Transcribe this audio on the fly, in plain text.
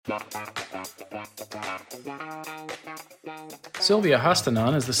Sylvia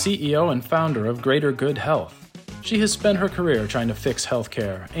Hastanon is the CEO and founder of Greater Good Health. She has spent her career trying to fix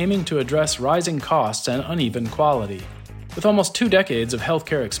healthcare, aiming to address rising costs and uneven quality. With almost 2 decades of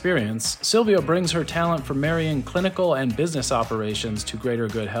healthcare experience, Sylvia brings her talent for marrying clinical and business operations to Greater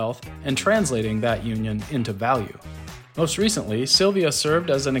Good Health and translating that union into value. Most recently, Sylvia served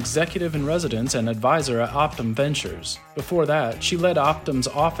as an executive in residence and advisor at Optum Ventures. Before that, she led Optum's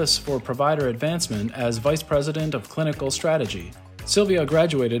Office for Provider Advancement as Vice President of Clinical Strategy. Sylvia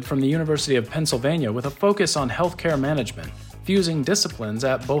graduated from the University of Pennsylvania with a focus on healthcare management, fusing disciplines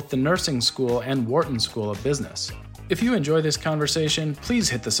at both the Nursing School and Wharton School of Business. If you enjoy this conversation, please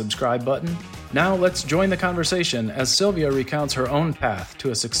hit the subscribe button. Now let's join the conversation as Sylvia recounts her own path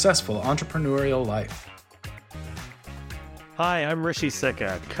to a successful entrepreneurial life. Hi, I'm Rishi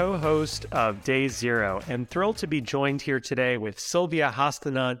Sikka, co-host of Day Zero, and thrilled to be joined here today with Sylvia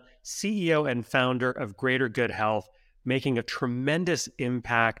Hastanon, CEO and founder of Greater Good Health, making a tremendous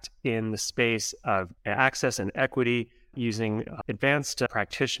impact in the space of access and equity using advanced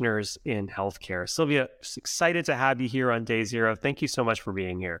practitioners in healthcare. Sylvia, excited to have you here on Day Zero. Thank you so much for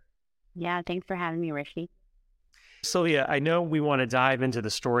being here. Yeah, thanks for having me, Rishi. Sylvia, I know we want to dive into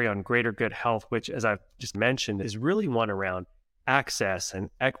the story on Greater Good Health, which, as I've just mentioned, is really one around access and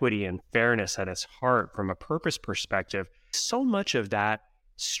equity and fairness at its heart from a purpose perspective. So much of that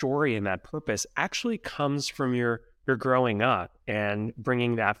story and that purpose actually comes from your growing up and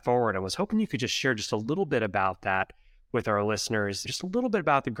bringing that forward. I was hoping you could just share just a little bit about that with our listeners, just a little bit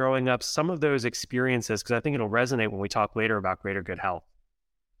about the growing up, some of those experiences, because I think it'll resonate when we talk later about Greater Good Health.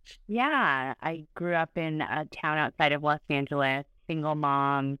 Yeah, I grew up in a town outside of Los Angeles, single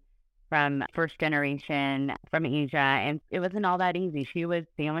mom from first generation from Asia, and it wasn't all that easy. She was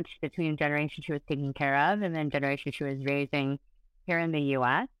sandwiched between generations she was taking care of and then generations she was raising here in the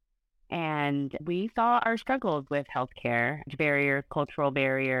U.S. And we saw our struggles with healthcare, barriers, cultural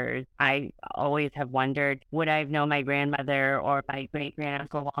barriers. I always have wondered, would I have known my grandmother or my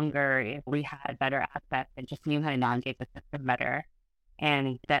great-granduncle longer if we had better access and just knew how to navigate the system better?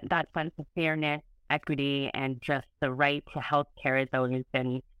 And that sense of fairness, equity, and just the right to healthcare has always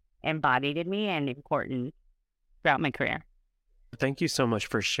been embodied in me and important throughout my career. Thank you so much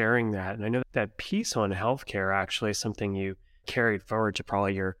for sharing that. And I know that piece on healthcare actually is something you carried forward to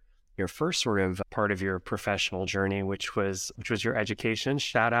probably your first sort of part of your professional journey, which was your education.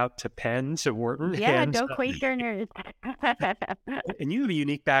 Shout out to Penn, to Wharton. Yeah, go Quakers. And you have a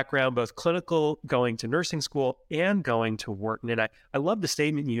unique background, both clinical, going to nursing school, and going to Wharton. And I love the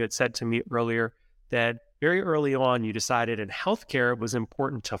statement you had said to me earlier that very early on you decided in healthcare it was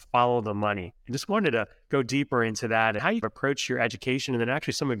important to follow the money. I just wanted to go deeper into that and how you approached your education and then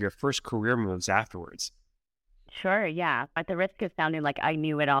actually some of your first career moves afterwards. Sure, yeah. At the risk of sounding like I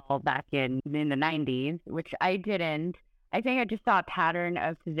knew it all back in the 90s, which I didn't, I think I just saw a pattern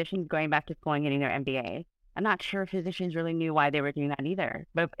of physicians going back to school and getting their MBA. I'm not sure physicians really knew why they were doing that either.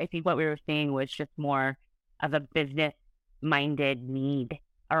 But I think what we were seeing was just more of a business-minded need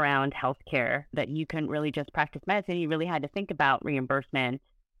around healthcare, that you couldn't really just practice medicine. You really had to think about reimbursement,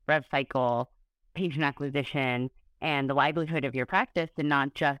 rev cycle, patient acquisition, and the livelihood of your practice, and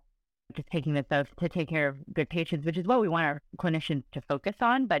not just taking this oath to take care of good patients, which is what we want our clinicians to focus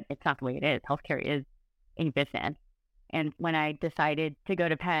on, but it's not the way it is. Healthcare is a business. And when I decided to go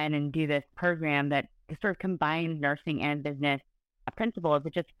to Penn and do this program that sort of combined nursing and business principles,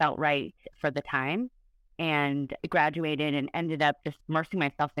 it just felt right for the time. And graduated and ended up just immersing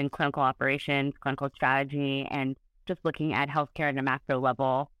myself in clinical operations, clinical strategy, and just looking at healthcare at a macro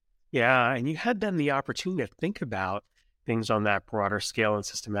level. Yeah, and you had then the opportunity to think about things on that broader scale and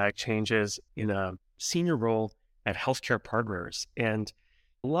systematic changes in a senior role at Healthcare Partners. And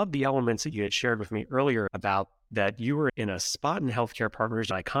I love the elements that you had shared with me earlier about that you were in a spot in Healthcare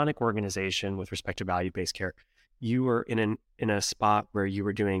Partners, an iconic organization with respect to value-based care. You were in a spot where you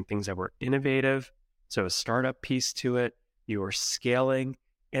were doing things that were innovative, so a startup piece to it, you were scaling.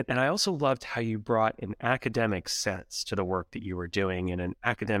 And I also loved how you brought an academic sense to the work that you were doing and an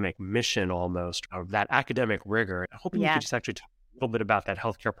academic mission almost of that academic rigor. I'm hoping you could just actually talk a little bit about that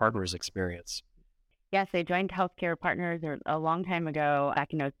Healthcare Partners experience. Yes, I joined Healthcare Partners a long time ago,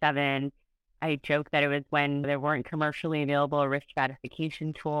 back in 2007. I joke that it was when there weren't commercially available risk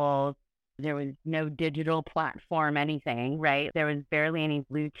stratification tools. There was no digital platform, anything, right? There was barely any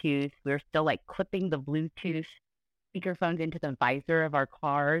Bluetooth. We were still like clipping the Bluetooth speakerphones into the visor of our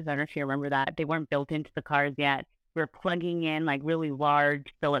cars. I don't know if you remember that. They weren't built into the cars yet. We were plugging in like really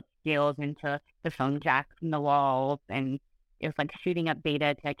large Philips scales into the phone jacks in the walls. And It was like shooting up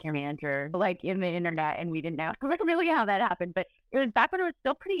beta to care manager, like in the internet, and we didn't know really how that happened. But it was back when it was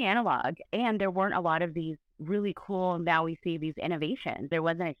still pretty analog, and there weren't a lot of these really cool, now we see these innovations. There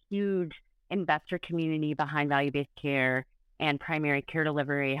wasn't a huge investor community behind value-based care and primary care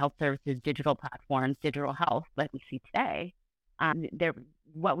delivery, health services, digital platforms, digital health like we see today.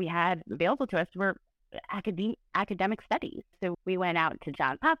 What we had available to us were academic studies. So we went out to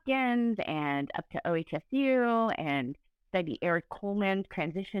Johns Hopkins and up to OHSU and studied Eric Coleman's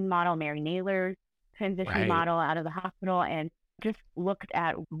transition model, Mary Naylor's transition model out of the hospital, and just looked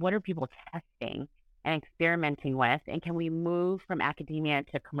at what are people testing and experimenting with, and can we move from academia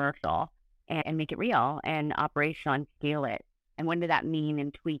to commercial and make it real and operational and scale it? And what did that mean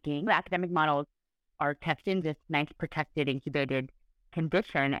in tweaking? The academic models are tested in this nice protected incubated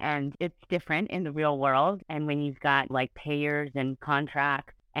condition, and it's different in the real world. And when you've got like payers and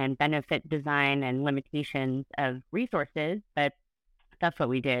contracts and benefit design and limitations of resources, but that's what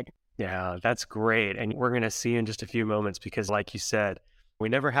we did. Yeah, that's great. And we're going to see in just a few moments, because like you said, we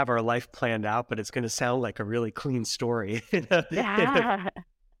never have our life planned out, but it's going to sound like a really clean story.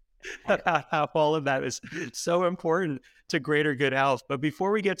 About how all of that is so important to Greater Good Health. But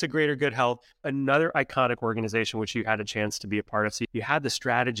before we get to Greater Good Health, another iconic organization which you had a chance to be a part of. So you had the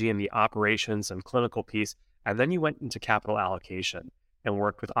strategy and the operations and clinical piece, and then you went into capital allocation and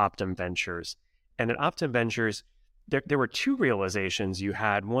worked with Optum Ventures. And at Optum Ventures, there were two realizations. You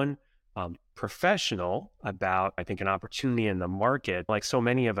had one professional about, I think, an opportunity in the market. Like so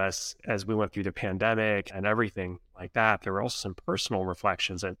many of us, as we went through the pandemic and everything like that, there were also some personal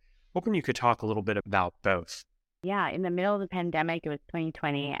reflections. And hoping you could talk a little bit about both. Yeah, in the middle of the pandemic, it was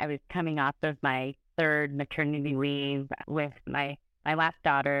 2020. I was coming off of my third maternity leave with my last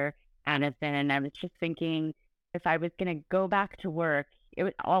daughter, Addison, and I was just thinking, if I was going to go back to work,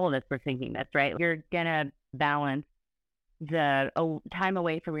 all of us were thinking this, right? You're going to balance the time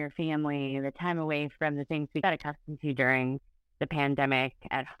away from your family, the time away from the things we got accustomed to during the pandemic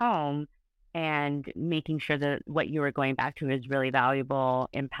at home, and making sure that what you were going back to is really valuable,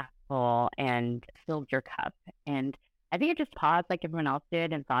 impactful, and filled your cup. And I think I just paused like everyone else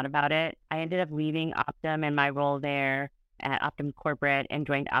did and thought about it. I ended up leaving Optum and my role there at Optum Corporate and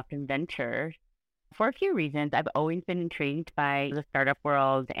joined Optum Ventures for a few reasons. I've always been intrigued by the startup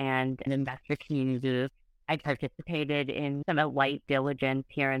world and an investor community. I participated in some light diligence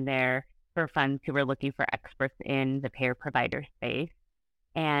here and there for funds who were looking for experts in the payer provider space.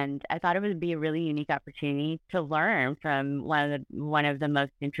 And I thought it would be a really unique opportunity to learn from one of the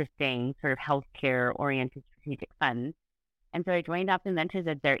most interesting sort of healthcare-oriented strategic funds. And so I joined Optum Ventures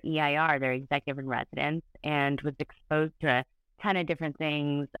as their EIR, their executive in residence, and was exposed to a ton of different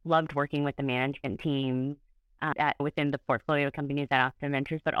things. Loved working with the management team within the portfolio companies at Optum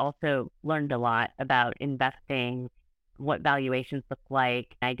Ventures, but also learned a lot about investing, what valuations look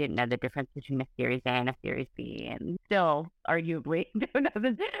like. I didn't know the difference between a Series A and a Series B, and still arguably don't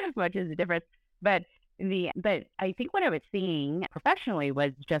know much of the difference. But I think what I was seeing professionally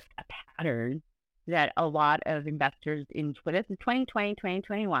was just a pattern that a lot of investors in 2020,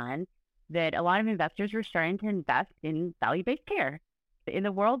 2021, that a lot of investors were starting to invest in value-based care. In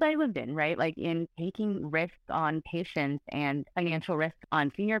the world I lived in, right? Like in taking risks on patients and financial risk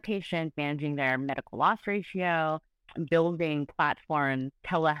on senior patients, managing their medical loss ratio, building platforms,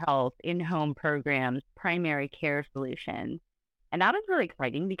 telehealth, in-home programs, primary care solutions. And that was really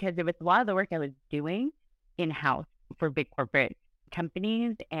exciting because it was a lot of the work I was doing in-house for big corporate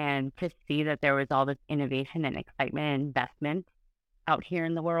companies, and to see that there was all this innovation and excitement and investment out here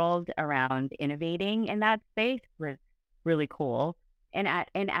in the world around innovating in that space was really cool. And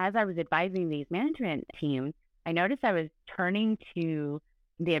as I was advising these management teams, I noticed I was turning to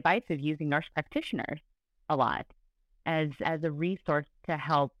the advice of using nurse practitioners a lot as a resource to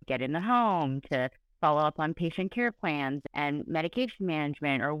help get in the home, to follow up on patient care plans and medication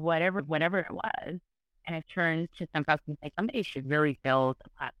management or whatever it was. And I turned to some folks and said, somebody should really build a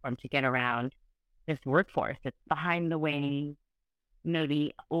platform to get around this workforce that's behind the wings,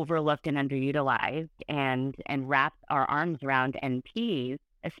 maybe overlooked and underutilized, and wrap our arms around NPs,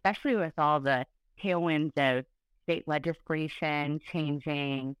 especially with all the tailwinds of state legislation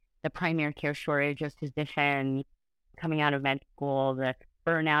changing, the primary care shortage of physicians coming out of med school, the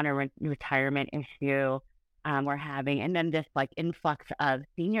burnout or retirement issue we're having, and then this like influx of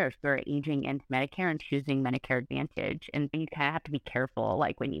seniors who are aging into Medicare and choosing Medicare Advantage. And you kind of have to be careful,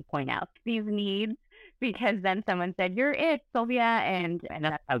 like when you point out these needs, because then someone said, "You're it, Sylvia," and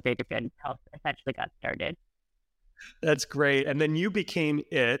that's how Greater Good Health essentially got started. That's great. And then you became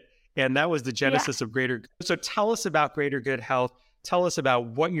it, and that was the genesis of Greater Good. So tell us about Greater Good Health. Tell us about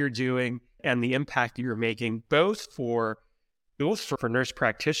what you're doing and the impact that you're making, both for both for nurse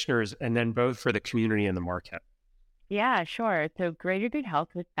practitioners and then both for the community and the market? Yeah, sure. So Greater Good Health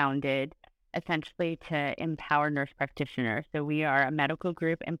was founded essentially to empower nurse practitioners. So we are a medical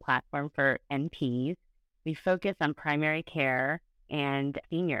group and platform for NPs. We focus on primary care and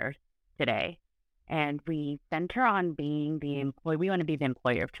seniors today. And we center on being the employee. We want to be the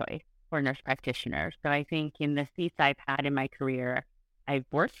employer of choice for nurse practitioners. So I think in the seats I've had in my career, I've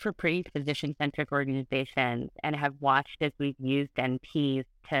worked for pretty physician-centric organizations and have watched as we've used NPs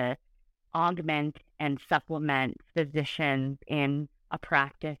to augment and supplement physicians in a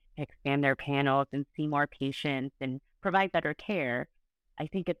practice to expand their panels and see more patients and provide better care. I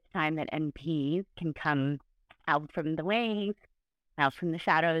think it's time that NPs can come out from the wings, out from the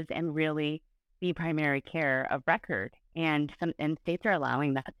shadows, and really be primary care of record. And states are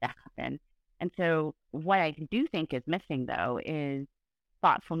allowing that to happen. And so what I do think is missing, though, is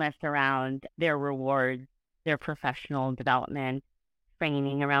thoughtfulness around their rewards, their professional development,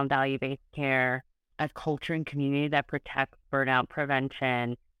 training around value-based care, a culture and community that protects burnout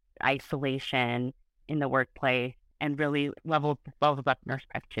prevention, isolation in the workplace, and really levels up nurse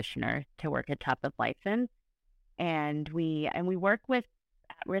practitioners to work at top of license. And we work with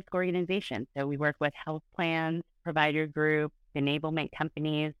at-risk organizations. So we work with health plans, provider groups, enablement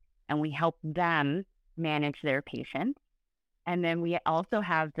companies, and we help them manage their patients. And then we also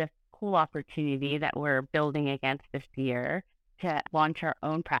have this cool opportunity that we're building against this year to launch our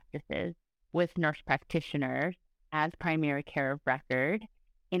own practices with nurse practitioners as primary care of record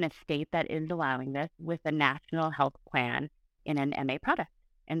in a state that is allowing this with a national health plan in an MA product.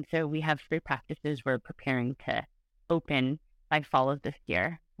 And so we have 3 practices we're preparing to open by fall of this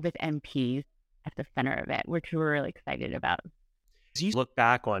year with NPs at the center of it, which we're really excited about. As you look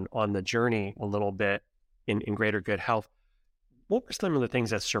back on the journey a little bit in Greater Good Health, what were some of the things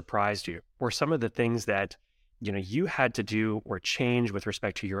that surprised you, or some of the things that you had to do or change with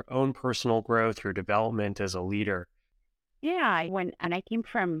respect to your own personal growth, your development as a leader? Yeah, I came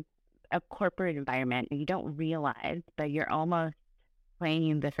from a corporate environment, and you don't realize, but you're almost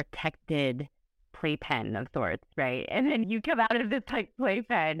playing the protected playpen of sorts, right? And then you come out of this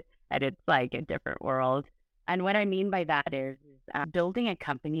playpen, and it's like a different world. And what I mean by that is building a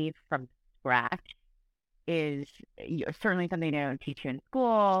company from scratch is certainly something they don't teach you in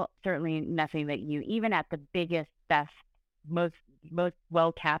school, certainly nothing that you, even at the biggest, best, most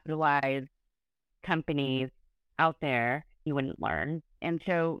well-capitalized companies out there, you wouldn't learn. And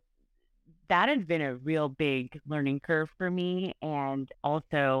so that has been a real big learning curve for me, and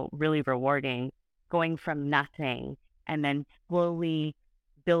also really rewarding, going from nothing and then slowly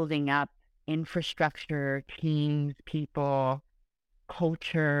building up infrastructure, teams, people,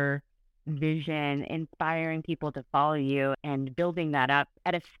 culture, vision, inspiring people to follow you and building that up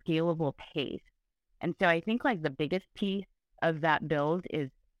at a scalable pace. And so I think like the biggest piece of that build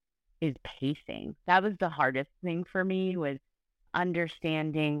is pacing. That was the hardest thing for me, was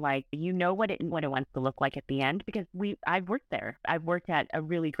understanding, like, what it wants to look like at the end, because I've worked there. I've worked at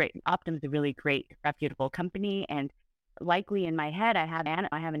Optum's a really great, reputable company, and likely in my head I have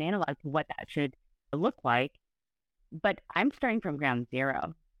an analog to what that should look like, but I'm starting from ground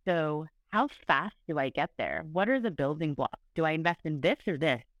zero. So how fast do I get there? What are the building blocks? Do I invest in this or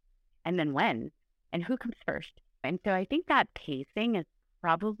this? And then when? And who comes first? And so I think that pacing is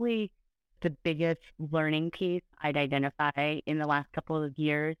probably the biggest learning piece I'd identify in the last couple of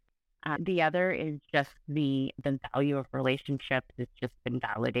years. The other is just the value of relationships has just been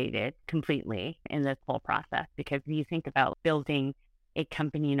validated completely in this whole process, because you think about building a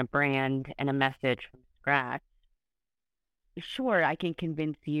company and a brand and a message from scratch. Sure, I can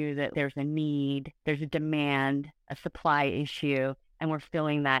convince you that there's a need, there's a demand, a supply issue, and we're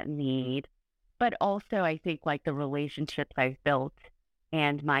filling that need. But also, I think like the relationships I've built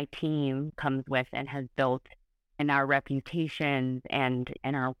and my team comes with and has built, and our reputations and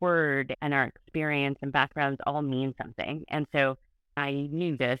our word and our experience and backgrounds all mean something. And so I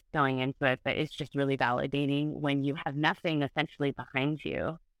knew this going into it, but it's just really validating when you have nothing essentially behind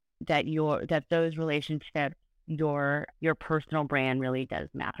you, that those relationships, your personal brand really does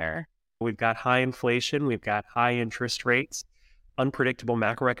matter. We've got high inflation, we've got high interest rates, unpredictable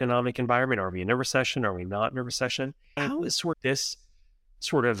macroeconomic environment. Are we in a recession? Are we not in a recession? How is this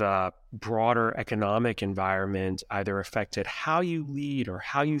sort of broader economic environment either affected how you lead or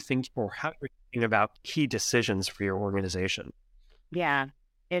how you think, or how you're thinking about key decisions for your organization? Yeah,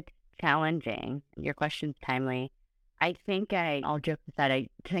 it's challenging. Your question's timely. I think I'll joke aside, I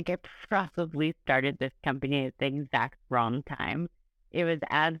think I probably started this company at the exact wrong time. It was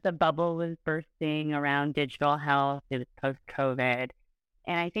as the bubble was bursting around digital health. It was post-COVID.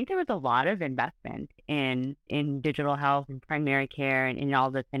 And I think there was a lot of investment in digital health and primary care and in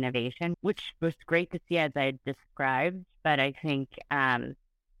all this innovation, which was great to see as I described. But I think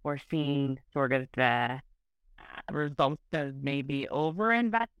we're seeing sort of the results of maybe over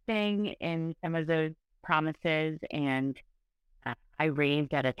investing in some of those promises. And I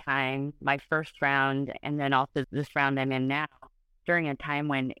raised at a time, my first round, and then also this round I'm in now, during a time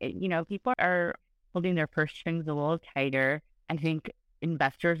when, people are holding their purse strings a little tighter. I think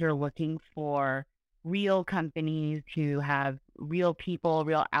investors are looking for real companies who have real people,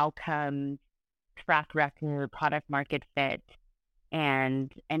 real outcomes, track record, product market fit,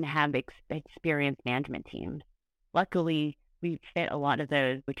 and have experienced management teams. Luckily, we fit a lot of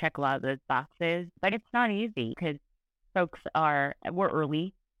those. We check a lot of those boxes, but it's not easy because we're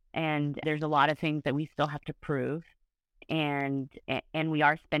early, and there's a lot of things that we still have to prove, and we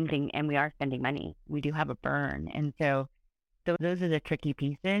are spending money. We do have a burn, and so those are the tricky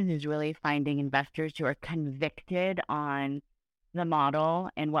pieces. Is really finding investors who are convicted on the model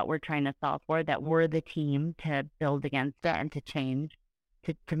and what we're trying to solve for, that we're the team to build against it and to change,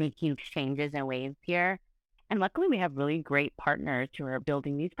 to make huge changes and waves here. And luckily, we have really great partners who are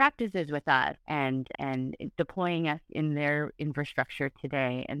building these practices with us and deploying us in their infrastructure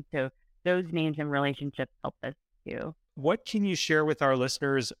today. And so those names and relationships help us too. What can you share with our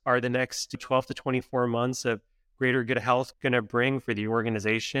listeners are the next 12 to 24 months of Greater Good Health going to bring for the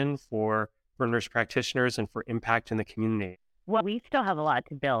organization, for nurse practitioners, and for impact in the community? Well, we still have a lot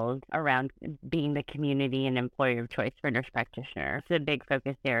to build around being the community and employer of choice for nurse practitioners. It's a big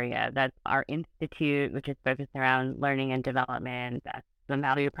focus area. That's our institute, which is focused around learning and development. That's the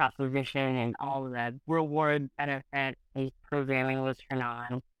value proposition and all of the reward benefit-based programming was turned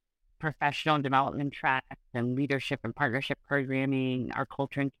on. Professional development tracks and leadership and partnership programming, our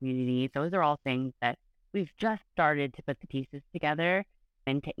culture and community. Those are all things that we've just started to put the pieces together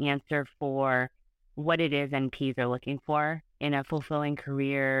and to answer for what it is NPs are looking for in a fulfilling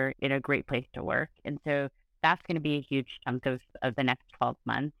career, in a great place to work. And so that's going to be a huge chunk of the next 12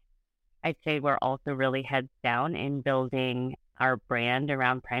 months. I'd say we're also really heads down in building our brand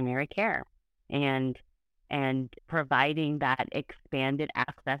around primary care and providing that expanded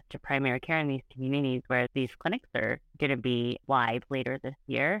access to primary care in these communities where these clinics are going to be live later this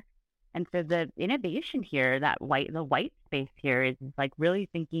year. And so the innovation here, the white space here is like really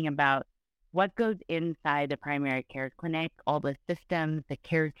thinking about what goes inside the primary care clinic, all the systems, the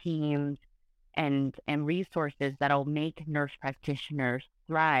care teams, and resources that'll make nurse practitioners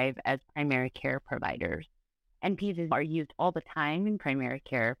thrive as primary care providers. NPs are used all the time in primary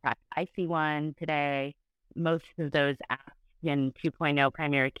care. I see one today. Most of those apps in 2.0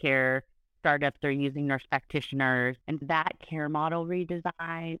 primary care startups are using nurse practitioners, and that care model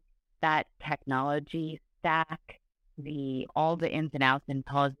redesign, that technology stack, all the ins and outs and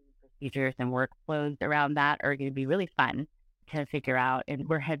policies, procedures, and workflows around that are going to be really fun to figure out. And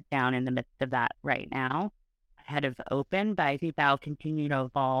we're heads down in the midst of that right now, ahead of open, but I think that'll continue to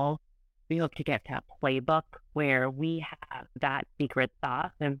evolve. We hope to get to a playbook where we have that secret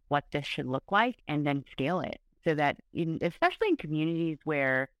sauce of what this should look like and then scale it so that especially in communities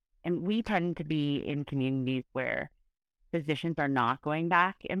where, and we tend to be in communities where physicians are not going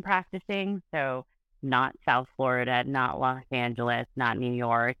back and practicing. So not South Florida, not Los Angeles, not New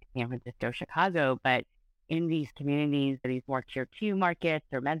York, San Francisco, Chicago, but in these communities, these more tier 2 markets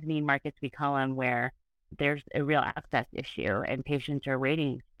or mezzanine markets, we call them, where there's a real access issue and patients are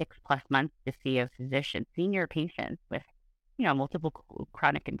waiting 6+ months to see a physician, senior patients with, multiple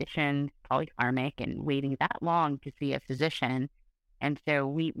chronic conditions, polypharmac, and waiting that long to see a physician. And so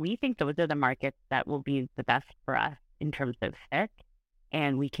we think those are the markets that will be the best for us in terms of fit,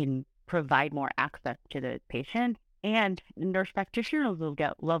 and we can provide more access to those patients, and nurse practitioners will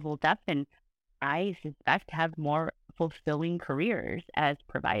get leveled up and I suspect have more fulfilling careers as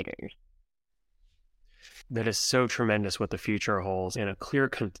providers. That is so tremendous what the future holds, and a clear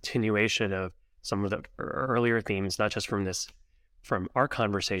continuation of some of the earlier themes, not just from our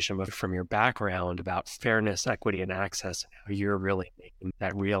conversation, but from your background about fairness, equity, and access, and how you're really making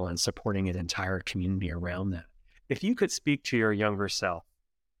that real and supporting an entire community around that. If you could speak to your younger self,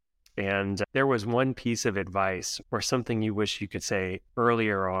 and there was one piece of advice or something you wish you could say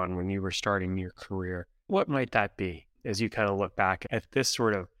earlier on when you were starting your career, what might that be as you kind of look back at this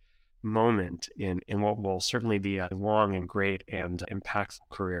sort of moment in what will certainly be a long and great and impactful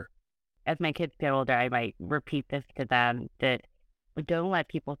career? As my kids get older, I might repeat this to them, that don't let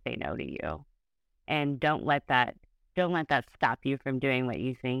people say no to you, and don't let that stop you from doing what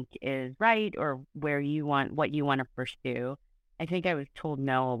you think is right or what you want to pursue. I think I was told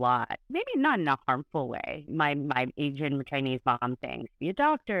no a lot, maybe not in a harmful way. My Asian Chinese mom saying, be a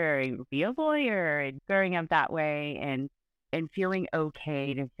doctor, be a lawyer, and growing up that way and feeling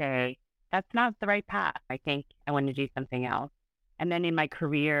okay to say, that's not the right path. I think I want to do something else. And then in my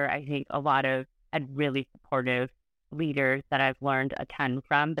career, I think a lot of had really supportive leaders that I've learned a ton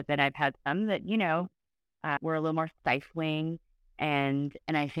from, but then I've had some that, were a little more stifling. And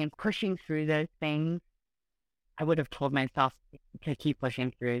I think pushing through those things, I would have told myself to keep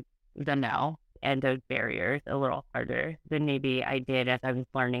pushing through the no and those barriers a little harder than maybe I did as I was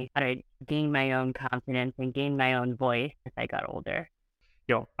learning how to gain my own confidence and gain my own voice as I got older.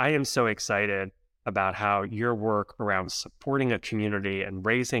 I am so excited about how your work around supporting a community and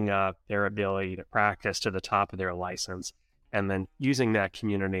raising up their ability to practice to the top of their license, and then using that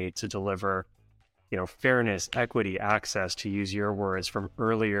community to deliver, fairness, equity, access, to use your words from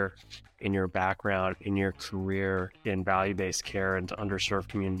earlier in your background, in your career in value-based care and to underserved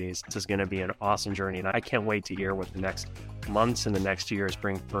communities. This is going to be an awesome journey. And I can't wait to hear what the next months and the next years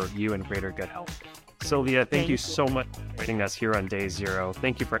bring for you and Greater Good Health. Sylvia, thank you so much for joining us here on Day Zero.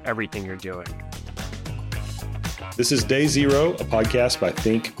 Thank you for everything you're doing. This is Day Zero, a podcast by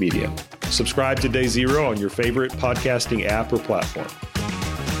Think Media. Subscribe to Day Zero on your favorite podcasting app or platform.